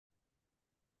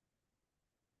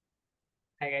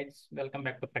Hi guys, welcome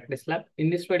back to Practice Lab.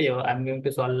 In this video, I'm going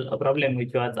to solve a problem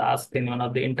which was asked in one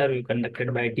of the interview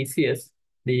conducted by TCS.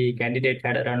 The candidate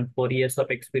had around 4 years of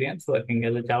experience working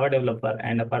as a Java developer,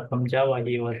 and apart from Java,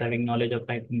 he was having knowledge of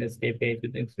writing this API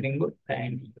using Spring Boot,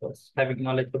 and he was having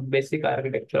knowledge of basic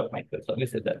architecture of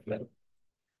microservices as well.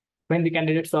 When the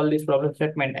candidate solved this problem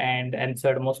statement and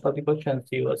answered most of the questions,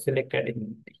 he was selected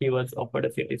in, he was offered a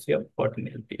CTC of 14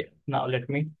 LPA. Now let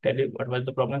me tell you what was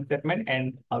the problem statement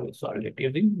and how we solved it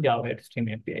using Java8 Stream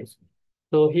APIs.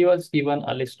 So he was given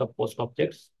a list of post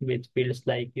objects with fields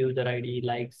like user ID,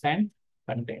 likes, and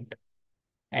content.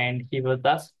 And he was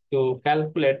asked to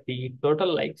calculate the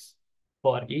total likes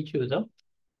for each user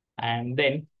and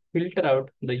then filter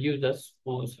out the users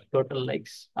whose total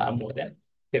likes are more than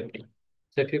 50.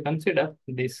 So if you consider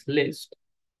this list,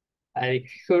 I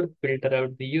should filter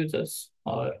out the users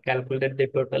or calculate the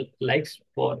total likes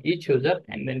for each user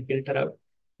and then filter out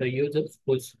the users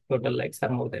whose total likes are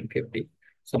more than 50.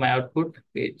 So my output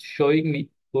is showing me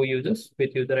two users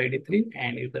with user ID 3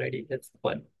 and user ID as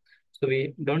 1. So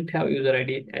we don't have user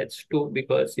ID as 2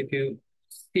 because if you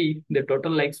see the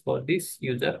total likes for this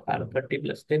user are 30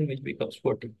 plus 10, which becomes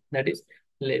 40. That is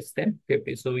less than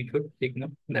 50. So we should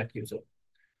ignore that user.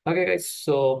 Okay, guys,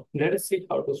 so let us see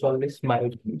how to solve this by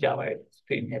Java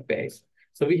Stream APIs.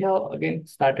 So we have again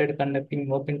started conducting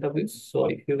mock interviews. So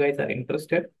if you guys are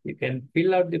interested, you can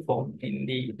fill out the form in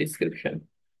the description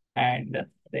and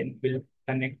then we'll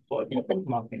connect for the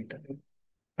mock interview.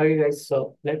 Okay, guys,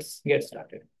 so let's get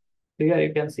started. So here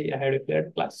you can see I have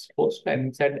declared class post and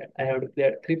inside that I have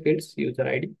declared three fields, user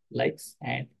ID, likes,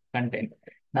 and content.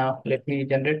 Now let me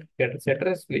generate get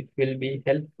setters, which will be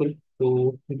helpful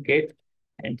to get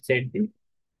and set the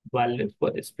values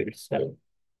for this field. So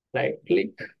right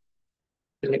click,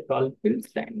 select all fields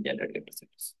and generate data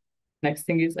sets. Next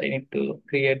thing is I need to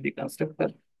create the constructor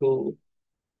to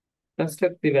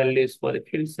construct the values for the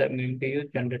fields. I'm going to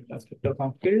use generate constructor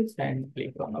from fields and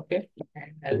click on OK.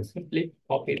 And I'll simply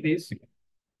copy this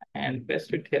and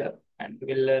paste it here and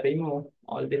we'll remove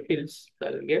all the fields. So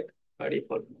I'll get by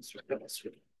default constructor as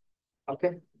well.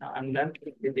 Okay, now I'm done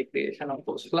with the creation of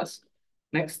post class.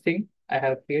 Next thing, I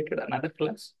have created another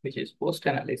class which is post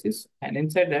analysis, and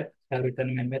inside that I have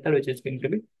written a method which is going to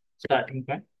be starting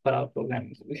point for our program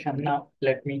execution. Now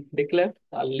let me declare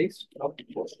a list of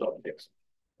post objects.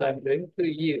 So I'm going to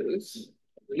use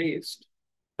list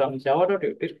from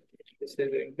Java.util. This is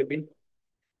going to be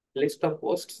list of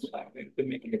posts. So I'm going to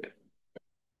make it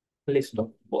list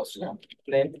of posts.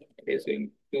 Then it is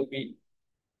going to be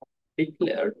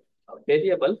declared a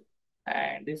variable,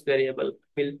 and this variable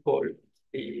will hold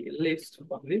the list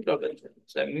from the program.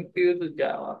 So I'm going to use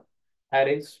Java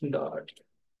arrays dot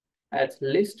as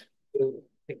list to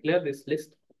declare this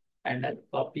list, and I'll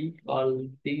copy all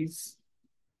these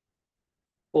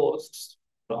posts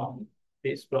from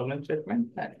this problem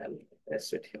statement and I'll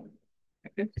paste it here.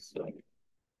 Okay, so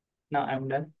now I'm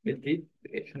done with the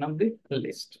creation of the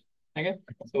list. Okay,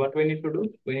 so what we need to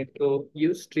do, we need to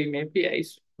use Stream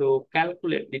APIs to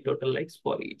calculate the total likes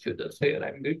for each user. So here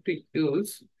I'm going to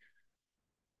use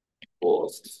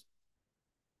posts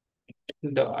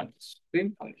dot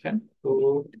stream function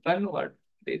to convert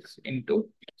this into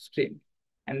stream.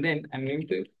 And then I'm going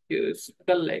to use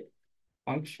collect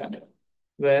function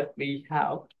where we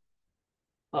have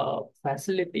a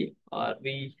facility or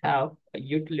we have a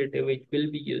utility which will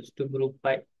be used to group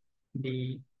by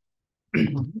the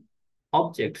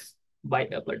objects by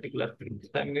a particular field.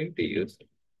 So I'm going to use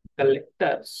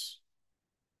collectors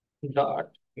dot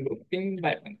grouping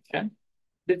by function.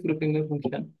 This grouping by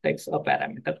function takes a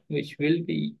parameter which will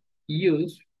be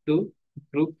used to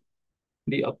group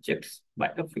the objects by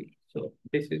a field. So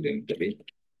this is going to be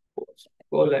post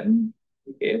colon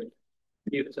get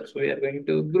user. So we are going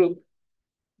to group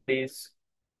these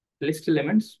list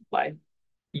elements by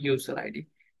user ID.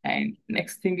 And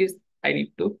next thing is I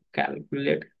need to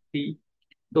calculate the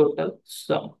total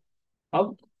sum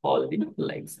of all the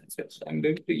likes and sets. So I'm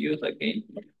going to use again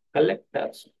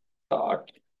collectors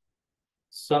dot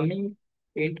summing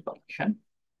int function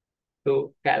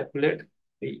to calculate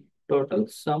the total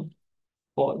sum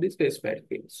for the specified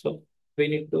field. So we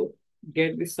need to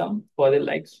get the sum for the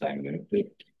likes. So I'm going to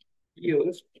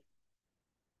use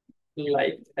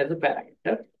like as a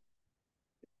parameter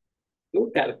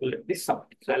to calculate the sum.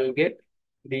 So I'll get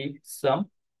the sum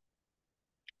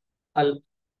along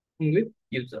with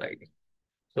user ID.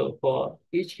 So for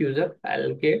each user,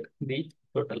 I'll get the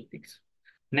total things.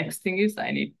 Next thing is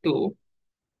I need to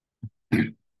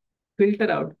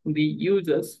filter out the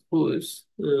users whose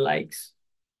likes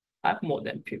are more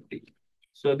than 50.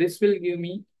 So this will give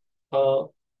me a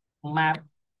map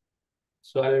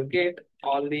So I'll get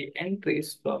all the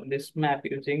entries from this map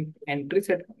using entry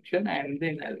set function, and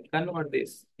then I'll convert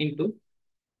this into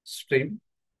string,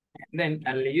 and then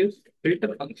I'll use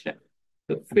filter function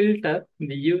to filter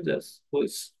the users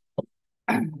whose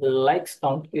likes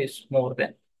count is more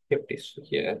than 50. So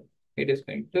here it is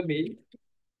going to be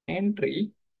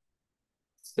entry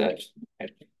search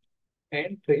at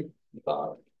entry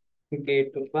dot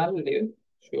get value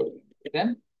should be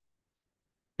then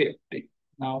 50.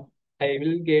 Now I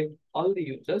will get all the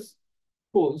users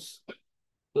whose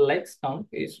likes count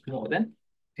is more than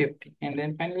 50. And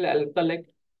then finally I'll collect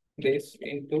this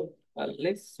into a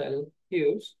list cell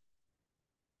use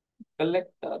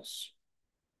collectors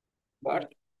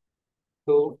but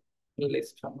to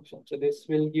list function. So this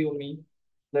will give me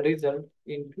the result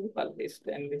into a list,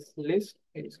 and this list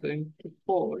is going to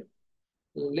hold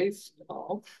list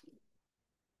of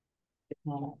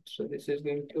so this is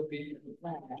going to be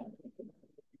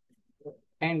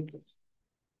entry.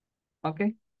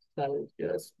 Okay, so I'll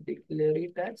just declare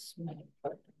it as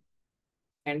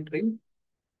entry.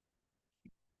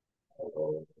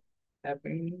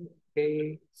 Happening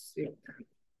basic.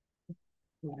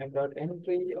 I got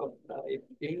entry of type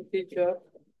integer,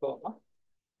 comma,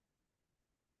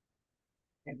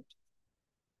 and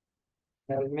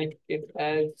I'll make it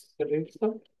as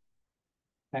result.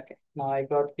 Okay, now I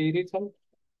got the result.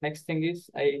 Next thing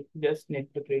is I just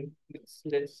need to bring this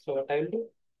list. So what I'll do,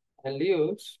 I'll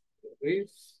use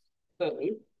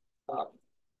result uh,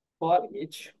 for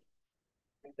each,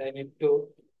 and I need to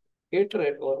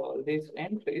iterate over all these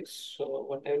entries. So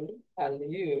what I'll do, I'll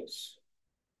use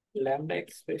lambda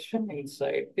expression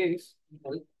inside this.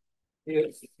 I'll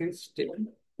use system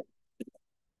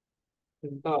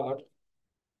dot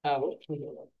out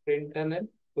println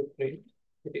to print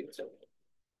result.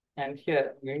 And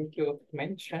here I'm going to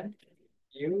mention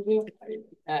user ID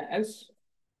as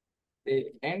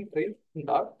the entry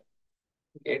dot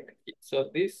get key. So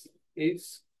this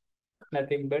is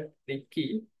nothing but the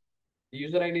key. The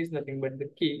user ID is nothing but the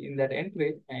key in that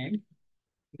entry, and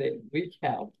then we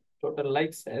have total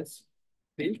likes as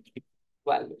the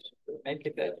value. So make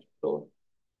it a total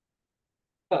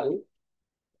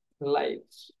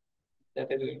likes.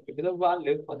 That is going to be the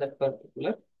value for that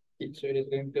particular key. So it is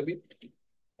going to be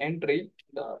entry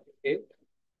dot get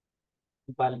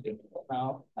value.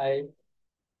 Now I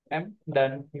am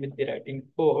done with the writing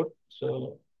code.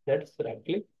 So let's right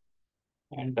click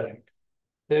and write.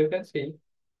 So you can see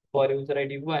for user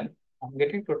ID 1, I'm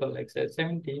getting total likes as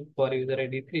 70. For user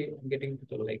ID 3, I'm getting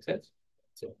total likes as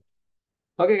 7.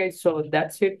 Okay guys, so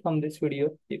that's it from this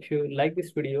video. If you like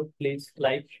this video, please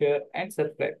like, share and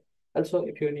subscribe. Also,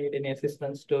 if you need any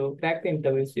assistance to crack the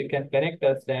interviews, you can connect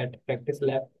us at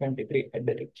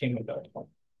practicelab23@gmail.com.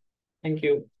 Thank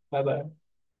you. Bye bye.